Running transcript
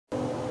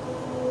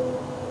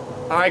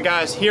Alright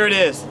guys, here it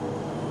is.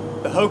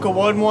 The Hoka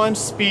One One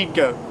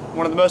Speedgoat.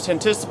 One of the most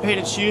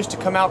anticipated shoes to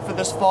come out for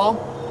this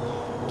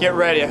fall. Get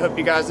ready, I hope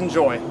you guys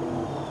enjoy.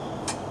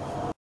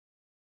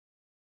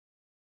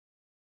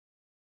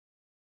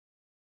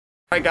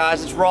 Alright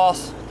guys, it's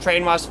Ross,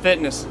 Trainwise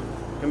Fitness. I'm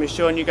going to be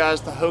showing you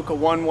guys the Hoka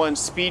One One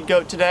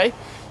Speedgoat today.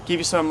 Give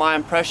you some of my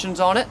impressions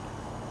on it.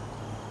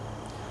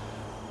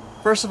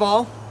 First of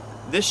all,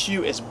 this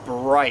shoe is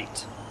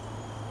bright.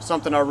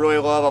 Something I really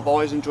love. I've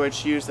always enjoyed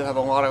shoes that have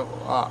a lot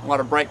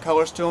of bright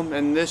colors to them,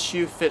 and this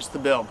shoe fits the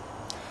bill.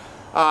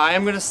 I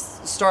am going to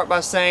start by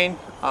saying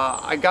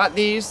I got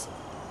these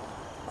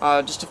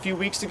just a few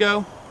weeks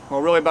ago, well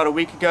really about a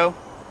week ago.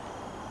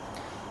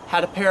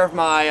 Had a pair of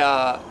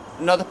my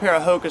another pair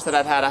of Hokas that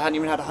I hadn't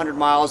even had 100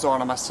 miles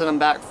on them. I sent them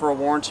back for a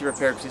warranty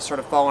repair because they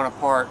started falling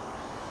apart.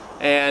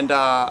 And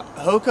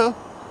Hoka,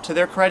 to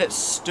their credit,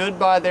 stood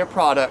by their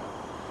product.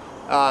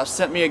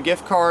 Sent me a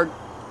gift card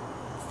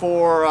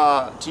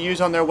to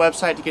use on their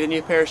website to get a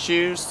new pair of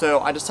shoes. So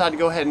I decided to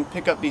go ahead and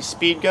pick up these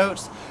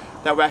Speedgoats.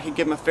 That way I could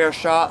give them a fair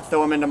shot,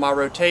 throw them into my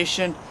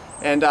rotation,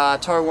 and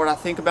tell you what I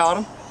think about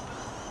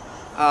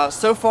them.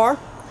 So far,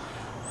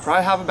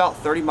 probably have about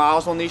 30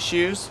 miles on these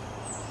shoes.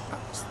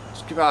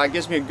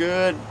 Gives me a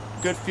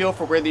good feel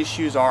for where these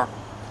shoes are.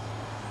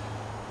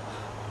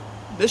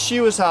 This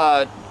shoe is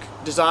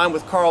designed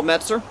with Carl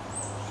Metzer.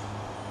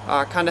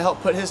 Kind of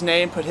helped put his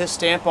name, put his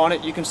stamp on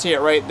it. You can see it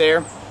right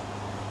there,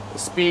 the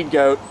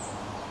Speedgoat.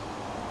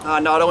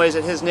 Not only is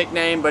it his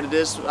nickname, but it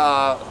is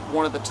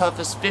one of the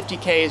toughest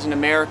 50Ks in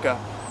America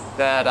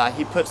that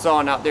he puts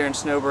on out there in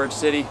Snowbird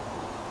City.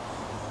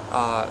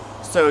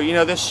 So you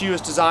know, this shoe is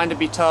designed to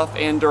be tough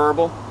and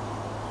durable.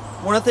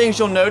 One of the things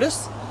you'll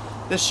notice,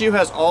 this shoe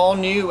has all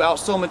new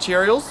outsole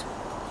materials.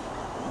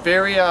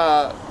 Very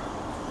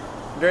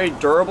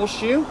durable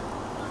shoe.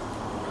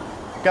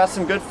 Got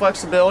some good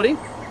flexibility.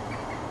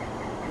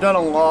 Done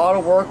a lot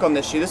of work on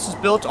this shoe. This is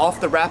built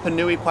off the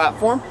Rapanui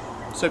platform.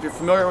 So if you're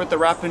familiar with the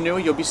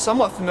Rapanui, you'll be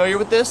somewhat familiar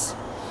with this.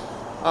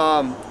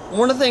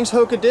 One of the things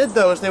Hoka did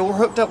though is they were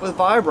hooked up with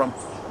Vibram.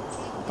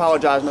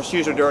 Apologize, my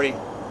shoes are dirty.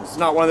 This is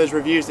not one of those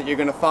reviews that you're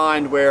going to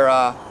find where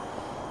I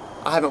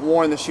haven't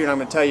worn the shoe and I'm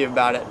going to tell you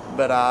about it.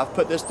 But I've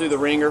put this through the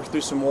ringer,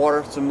 through some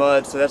water, some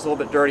mud, so that's a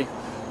little bit dirty.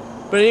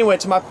 But anyway,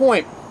 to my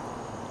point,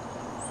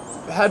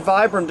 I had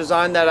Vibram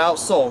design that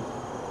outsole.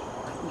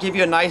 Give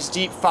you a nice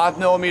deep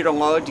 5mm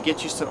load to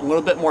get you a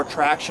little bit more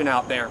traction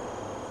out there.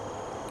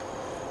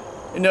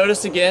 And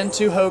notice again,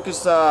 too,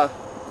 Hoka's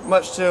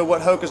much to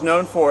what Hoka's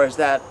known for is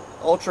that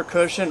ultra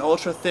cushion,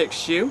 ultra thick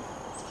shoe.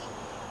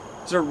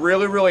 These are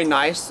really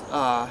nice.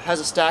 Has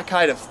a stack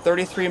height of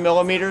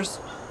 33mm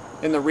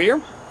in the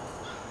rear.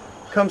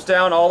 Comes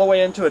down all the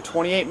way into a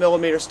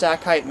 28mm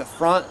stack height in the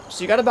front.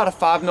 So you got about a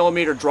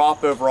 5mm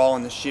drop overall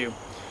in the shoe.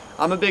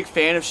 I'm a big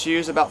fan of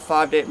shoes about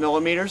 5 to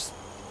 8mm.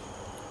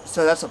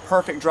 So that's a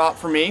perfect drop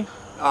for me.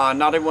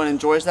 Not everyone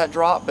enjoys that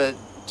drop, but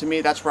to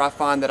me that's where I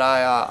find that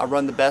I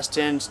run the best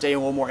in, stay a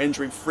little more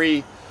injury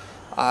free,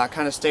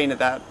 kind of staying at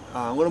that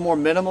a little more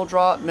minimal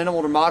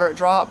to moderate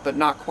drop, but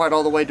not quite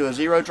all the way to a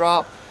zero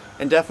drop,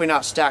 and definitely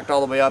not stacked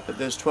all the way up at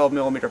those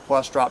 12mm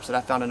plus drops that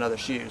I found in other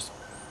shoes.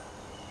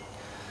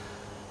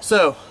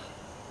 So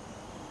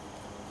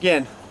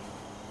again,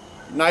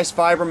 nice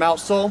Vibram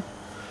outsole.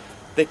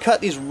 They cut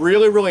these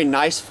really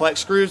nice flex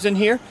screws in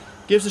here.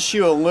 Gives the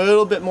shoe a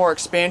little bit more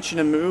expansion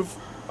and move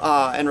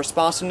and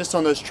responsiveness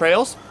on those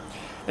trails.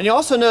 And you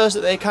also notice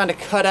that they kind of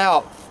cut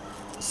out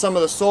some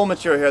of the sole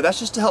material here. That's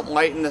just to help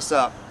lighten this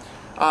up.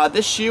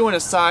 This shoe in a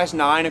size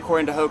 9,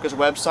 according to Hoka's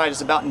website,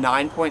 is about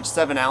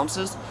 9.7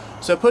 ounces.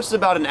 So it puts it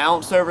about an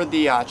ounce over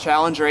the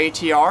Challenger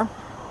ATR.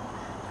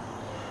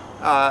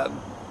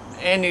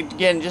 And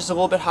again, just a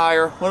little bit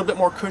higher, a little bit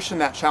more cushion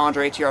than that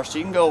Challenger ATR, so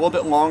you can go a little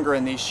bit longer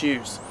in these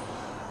shoes.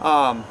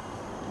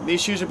 These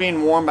shoes are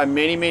being worn by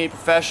many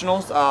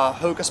professionals,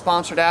 Hoka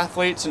sponsored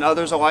athletes and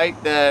others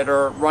alike that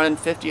are running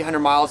 50, 100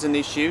 miles in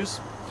these shoes.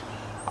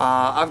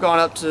 I've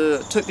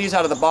took these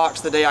out of the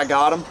box the day I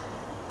got them,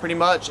 pretty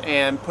much,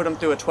 and put them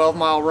through a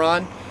 12-mile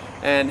run,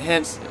 and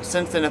hence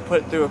since then I've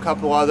put through a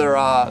couple other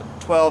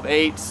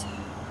 12/8s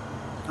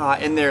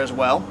in there as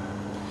well.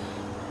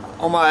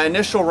 On my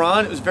initial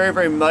run, it was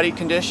very muddy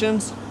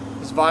conditions.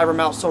 This Vibram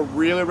outsole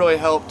really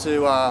helped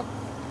to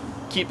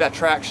keep that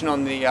traction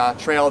on the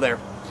trail there.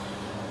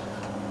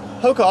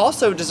 Hoka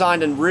also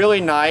designed a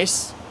really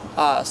nice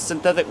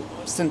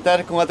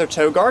synthetic leather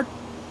toe guard.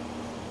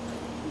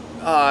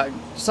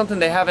 Something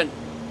that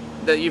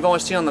you've only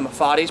seen on the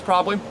Mafatis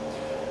probably.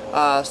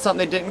 Something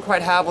they didn't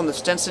quite have on the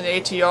Stinson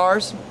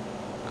ATRs.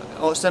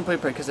 Simply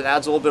because it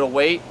adds a little bit of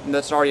weight, and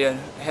that's already a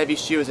heavy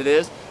shoe as it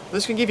is.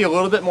 This can give you a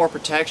little bit more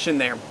protection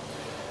there.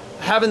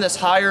 Having this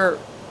higher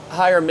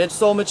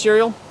midsole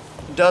material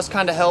does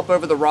kind of help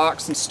over the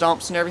rocks and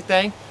stumps and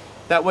everything.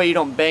 That way you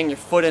don't bang your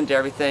foot into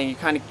everything. You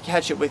kind of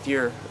catch it with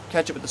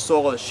the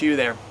sole of the shoe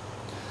there.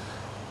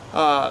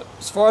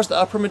 As far as the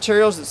upper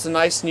materials, it's a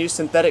nice new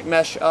synthetic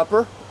mesh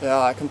upper,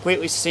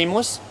 completely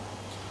seamless.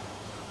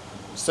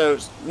 So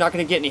it's not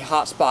going to get any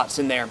hot spots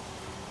in there.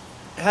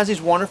 It has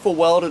these wonderful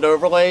welded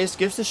overlays,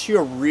 gives the shoe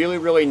a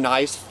really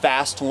nice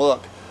fast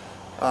look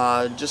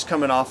just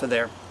coming off of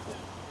there.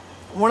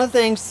 One of the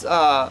things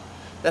that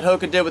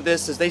Hoka did with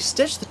this is they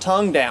stitched the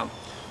tongue down.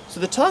 So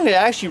the tongue, it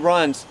actually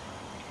runs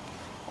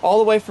all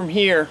the way from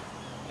here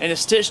and is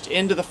stitched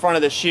into the front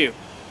of the shoe.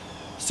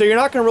 So you're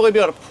not going to really be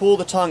able to pull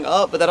the tongue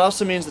up, but that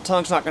also means the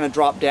tongue's not going to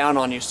drop down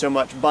on you so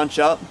much, bunch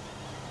up.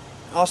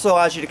 Also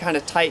allows you to kind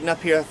of tighten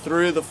up here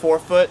through the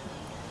forefoot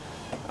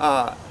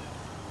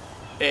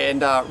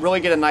and really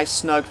get a nice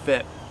snug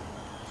fit.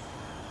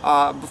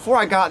 Before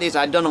I got these,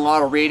 I'd done a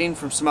lot of reading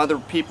from some other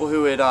people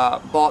who had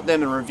bought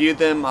them and reviewed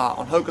them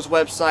on Hoka's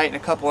website and a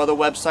couple other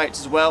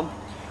websites as well.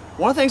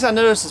 One of the things I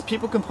noticed is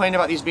people complain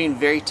about these being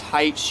very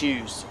tight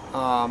shoes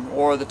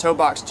or the toe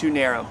box too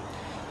narrow.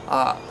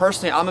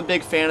 Personally, I'm a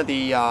big fan of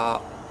the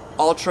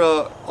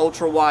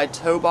ultra wide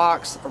toe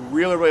box. I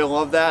really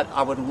love that.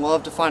 I would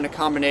love to find a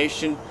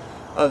combination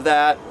of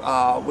that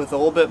with a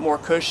little bit more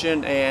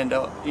cushion and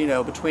you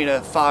know, between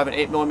a 5 and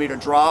 8 millimeter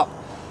drop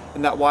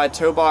in that wide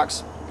toe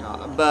box.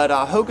 But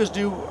Hoka's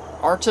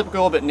are typically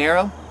a little bit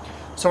narrow.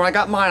 So when I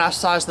got mine, I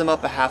sized them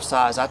up a half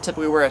size. I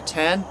typically wear a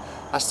 10.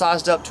 I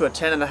sized up to a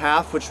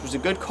 10.5, which was a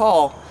good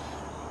call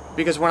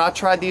because when I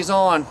tried these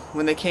on,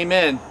 when they came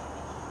in,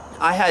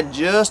 I had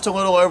just a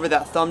little over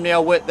that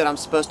thumbnail width that I'm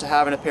supposed to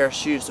have in a pair of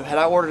shoes. So had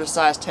I ordered a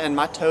size 10,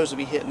 my toes would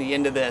be hitting the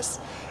end of this.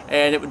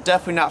 And it would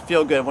definitely not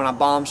feel good when I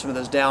bombed some of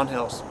those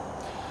downhills.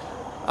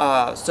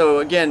 So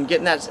again,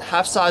 getting that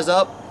half size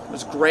up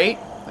was great.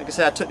 Like I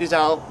said, I took these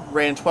out,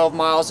 ran 12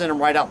 miles in them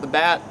right out the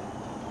bat.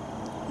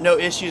 No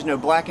issues, no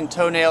blackened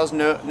toenails,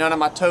 none of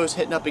my toes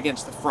hitting up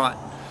against the front.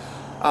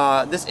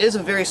 This is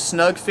a very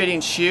snug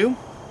fitting shoe.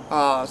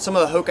 Some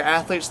of the Hoka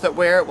athletes that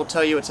wear it will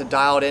tell you it's a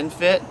dialed in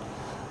fit.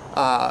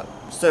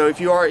 So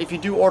if you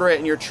do order it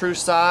in your true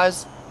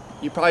size,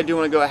 you probably do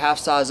want to go a half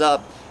size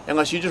up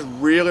unless you just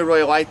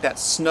really like that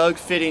snug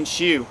fitting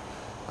shoe.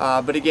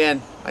 But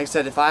again, like I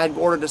said, if I had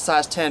ordered a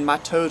size 10, my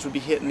toes would be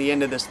hitting the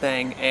end of this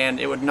thing and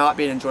it would not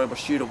be an enjoyable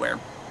shoe to wear.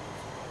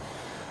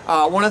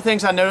 One of the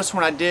things I noticed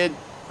when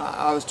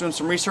I was doing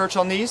some research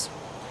on these,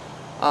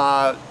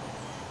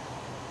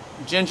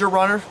 Ginger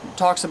Runner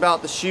talks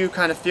about the shoe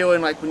kind of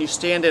feeling like when you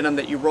stand in them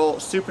that you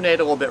supinate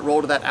a little bit,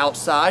 roll to that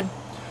outside.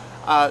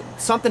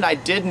 Something I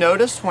did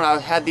notice when I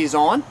had these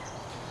on,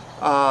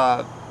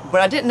 but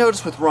I didn't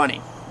notice with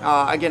running.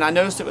 Again, I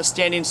noticed it was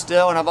standing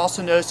still, and I've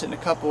also noticed it in a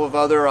couple of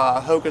other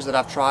Hokas that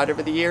I've tried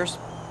over the years.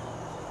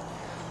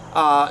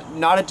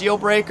 Not a deal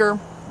breaker,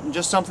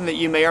 just something that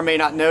you may or may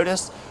not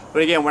notice.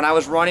 But again, when I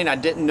was running, I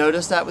didn't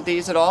notice that with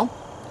these at all.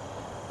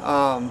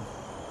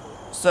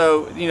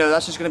 So you know,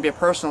 that's just going to be a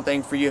personal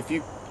thing for you. If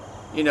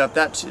if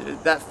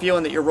that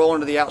feeling that you're rolling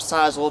to the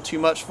outside is a little too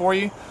much for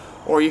you,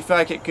 or you feel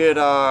like it could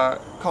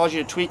cause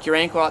you to tweak your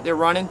ankle out there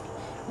running,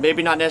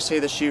 maybe not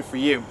necessarily the shoe for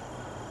you.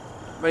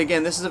 But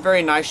again, this is a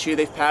very nice shoe.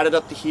 They've padded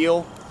up the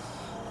heel.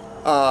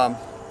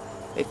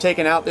 They've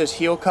taken out those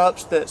heel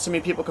cups that so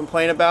many people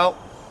complain about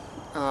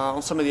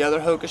on some of the other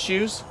Hoka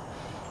shoes.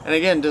 And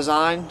again,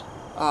 designed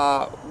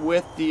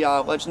with the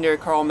legendary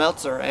Karl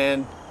Meltzer.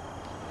 And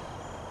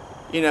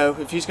you know,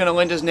 if he's going to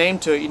lend his name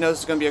to it, you know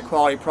this is going to be a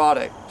quality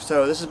product.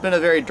 So this has been a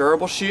very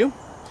durable shoe.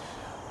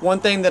 One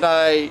thing that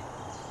I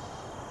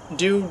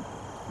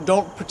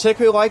don't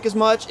particularly like as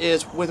much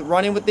is with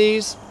running with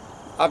these,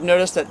 I've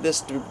noticed that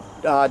this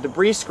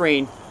debris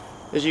screen,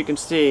 as you can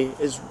see,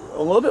 is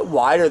a little bit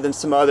wider than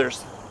some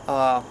others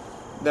that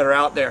are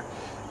out there.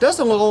 It does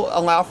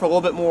allow for a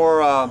little bit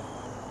more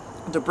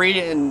debris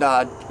and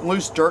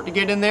loose dirt to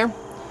get in there.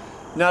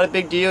 Not a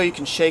big deal, you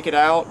can shake it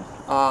out.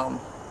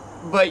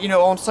 But you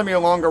know, on some of your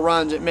longer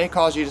runs, it may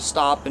cause you to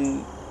stop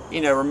and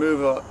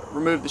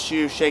remove the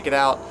shoe, shake it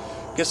out,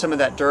 get some of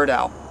that dirt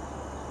out.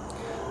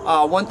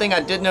 One thing I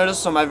did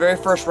notice on my very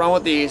first run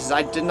with these is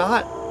I did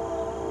not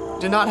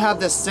have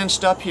this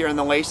cinched up here in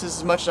the laces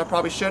as much as I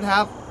probably should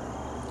have,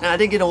 and I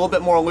did get a little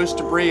bit more loose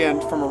debris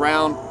in from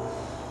around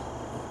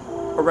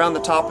the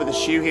top of the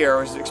shoe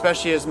here,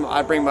 especially as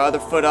I bring my other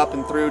foot up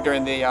and through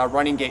during the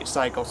running gait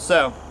cycle.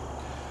 So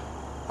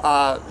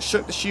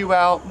shook the shoe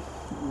out,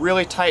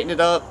 really tightened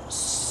it up,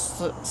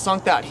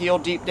 sunk that heel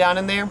deep down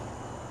in there.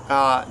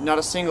 Not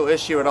a single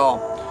issue at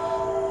all.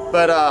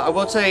 But I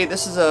will tell you,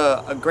 this is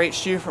a great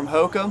shoe from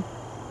Hoka.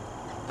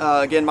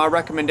 Again, my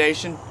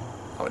recommendation,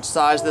 I would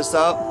size this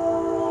up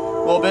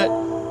a little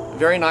bit.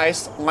 Very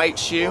nice, light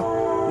shoe.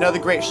 Another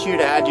great shoe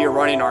to add to your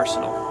running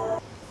arsenal.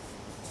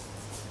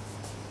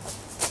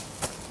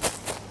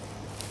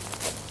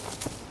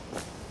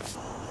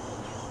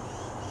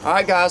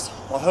 Alright guys,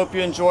 well, I hope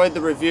you enjoyed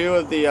the review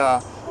of the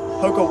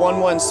Hoka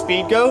One One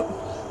Speedgoat.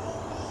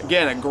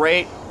 Again, a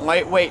great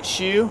lightweight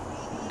shoe.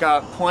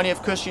 Got plenty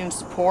of cushion and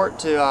support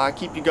to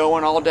keep you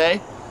going all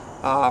day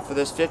for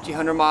those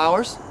 100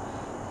 milers.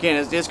 Again,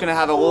 it is going to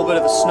have a little bit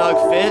of a snug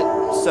fit,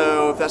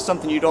 so if that's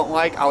something you don't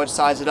like, I would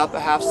size it up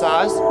a half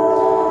size.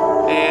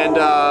 And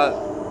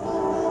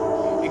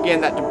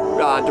again, that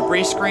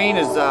debris screen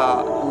is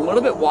a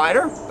little bit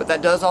wider, but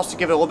that does also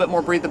give it a little bit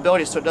more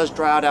breathability, so it does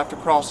dry out after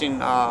crossing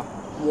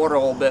water a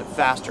little bit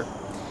faster.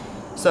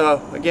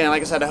 So again,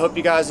 like I said, I hope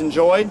you guys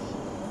enjoyed.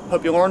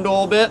 Hope you learned a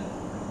little bit.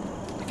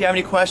 If you have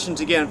any questions,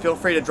 again, feel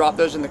free to drop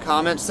those in the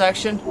comments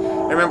section.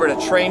 And remember to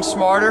train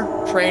smarter,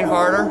 train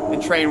harder,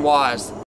 and train wise.